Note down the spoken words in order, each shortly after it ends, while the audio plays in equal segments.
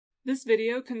This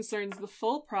video concerns the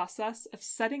full process of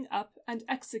setting up and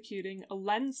executing a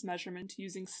lens measurement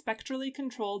using spectrally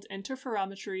controlled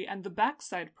interferometry and the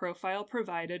backside profile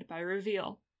provided by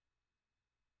Reveal.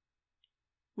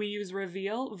 We use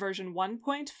Reveal version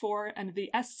 1.4 and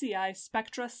the SCI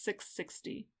Spectra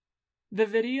 660. The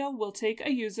video will take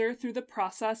a user through the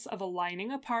process of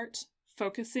aligning a part,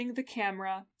 focusing the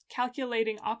camera,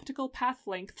 calculating optical path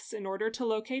lengths in order to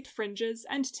locate fringes,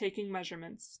 and taking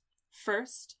measurements.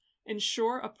 First,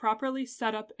 ensure a properly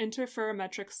set up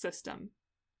interferometric system.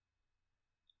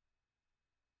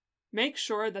 Make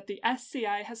sure that the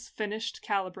SCI has finished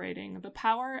calibrating. The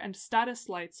power and status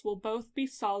lights will both be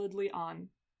solidly on.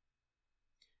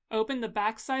 Open the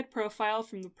backside profile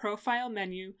from the Profile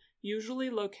menu, usually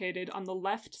located on the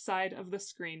left side of the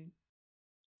screen.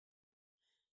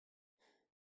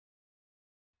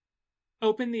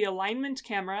 Open the alignment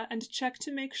camera and check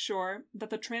to make sure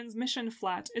that the transmission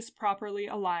flat is properly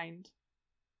aligned.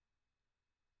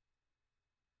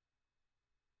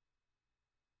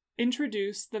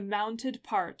 Introduce the mounted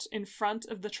part in front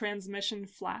of the transmission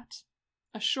flat.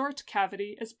 A short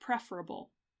cavity is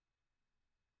preferable.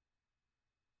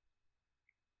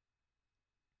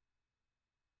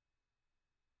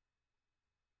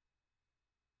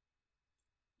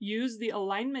 Use the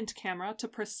alignment camera to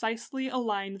precisely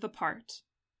align the part.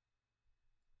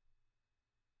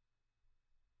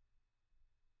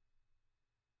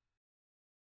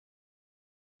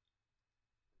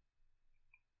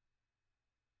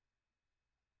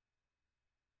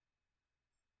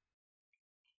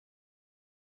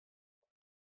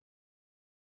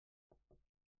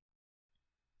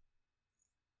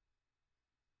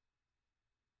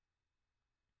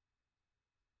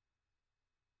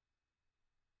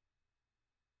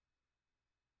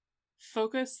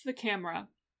 Focus the camera.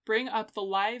 Bring up the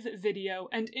live video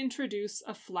and introduce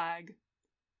a flag.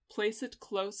 Place it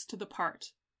close to the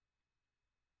part.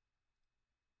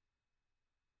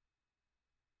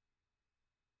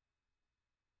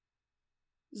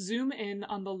 Zoom in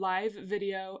on the live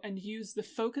video and use the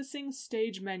focusing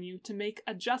stage menu to make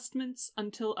adjustments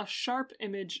until a sharp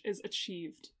image is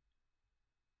achieved.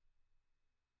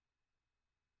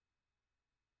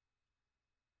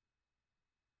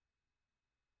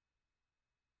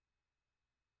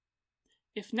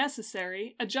 If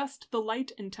necessary, adjust the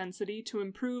light intensity to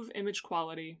improve image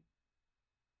quality.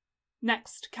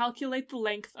 Next, calculate the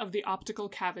length of the optical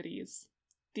cavities.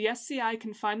 The SCI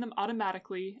can find them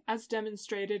automatically, as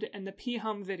demonstrated in the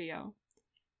P-Home video.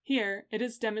 Here, it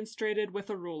is demonstrated with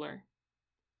a ruler.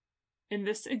 In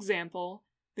this example,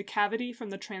 the cavity from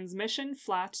the transmission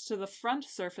flat to the front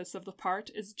surface of the part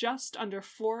is just under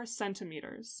 4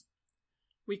 centimeters.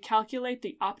 We calculate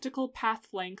the optical path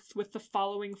length with the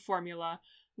following formula,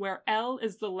 where L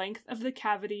is the length of the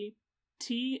cavity,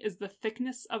 T is the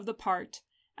thickness of the part,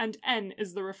 and N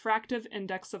is the refractive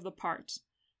index of the part.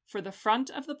 For the front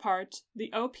of the part,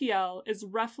 the OPL is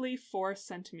roughly 4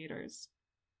 centimeters.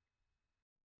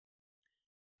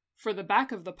 For the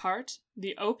back of the part,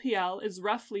 the OPL is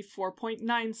roughly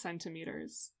 4.9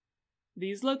 centimeters.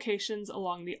 These locations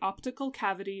along the optical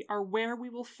cavity are where we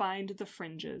will find the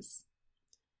fringes.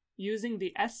 Using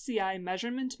the SCI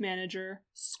Measurement Manager,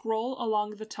 scroll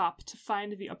along the top to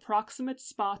find the approximate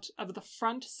spot of the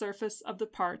front surface of the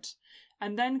part,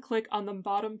 and then click on the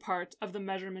bottom part of the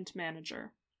Measurement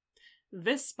Manager.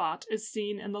 This spot is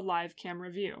seen in the live camera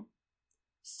view.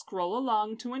 Scroll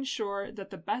along to ensure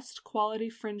that the best quality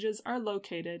fringes are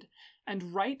located,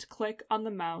 and right-click on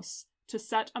the mouse to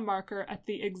set a marker at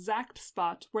the exact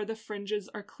spot where the fringes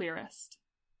are clearest.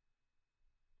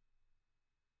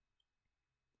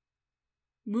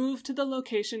 Move to the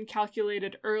location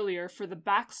calculated earlier for the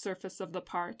back surface of the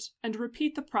part, and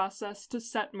repeat the process to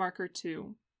set marker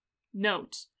 2.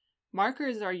 Note: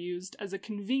 markers are used as a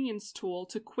convenience tool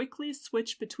to quickly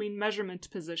switch between measurement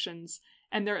positions,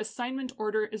 and their assignment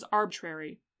order is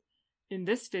arbitrary. In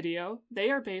this video,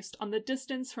 they are based on the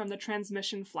distance from the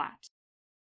transmission flat.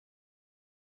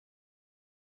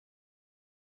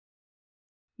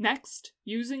 Next,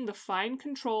 using the fine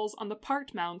controls on the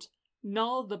part mount,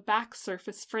 null the back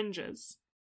surface fringes.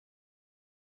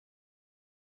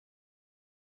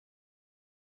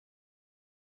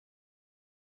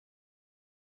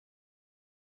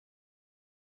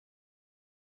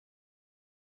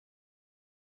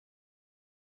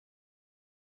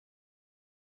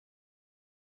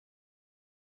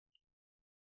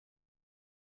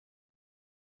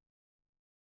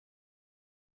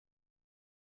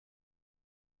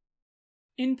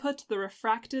 Input the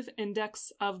refractive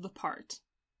index of the part.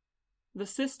 The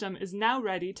system is now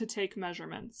ready to take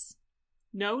measurements.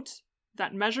 Note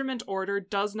that measurement order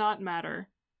does not matter.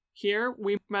 Here,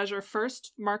 we measure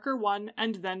first marker 1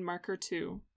 and then marker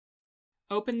 2.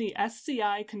 Open the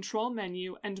SCI control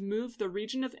menu and move the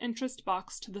region of interest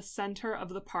box to the center of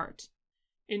the part.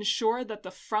 Ensure that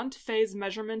the front phase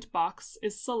measurement box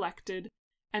is selected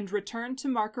and return to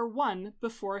marker 1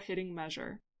 before hitting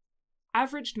measure.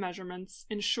 Averaged measurements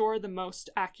ensure the most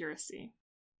accuracy.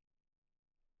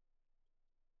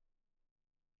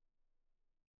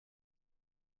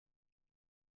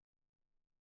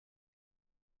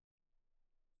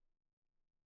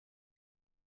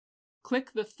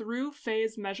 Click the Through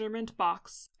Phase Measurement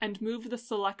box and move the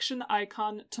selection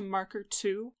icon to marker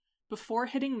 2 before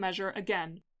hitting measure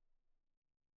again.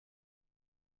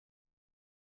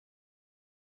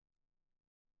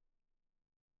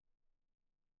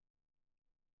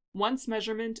 Once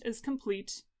measurement is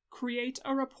complete, create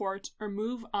a report or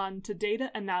move on to data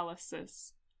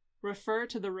analysis. Refer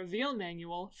to the Reveal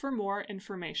manual for more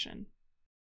information.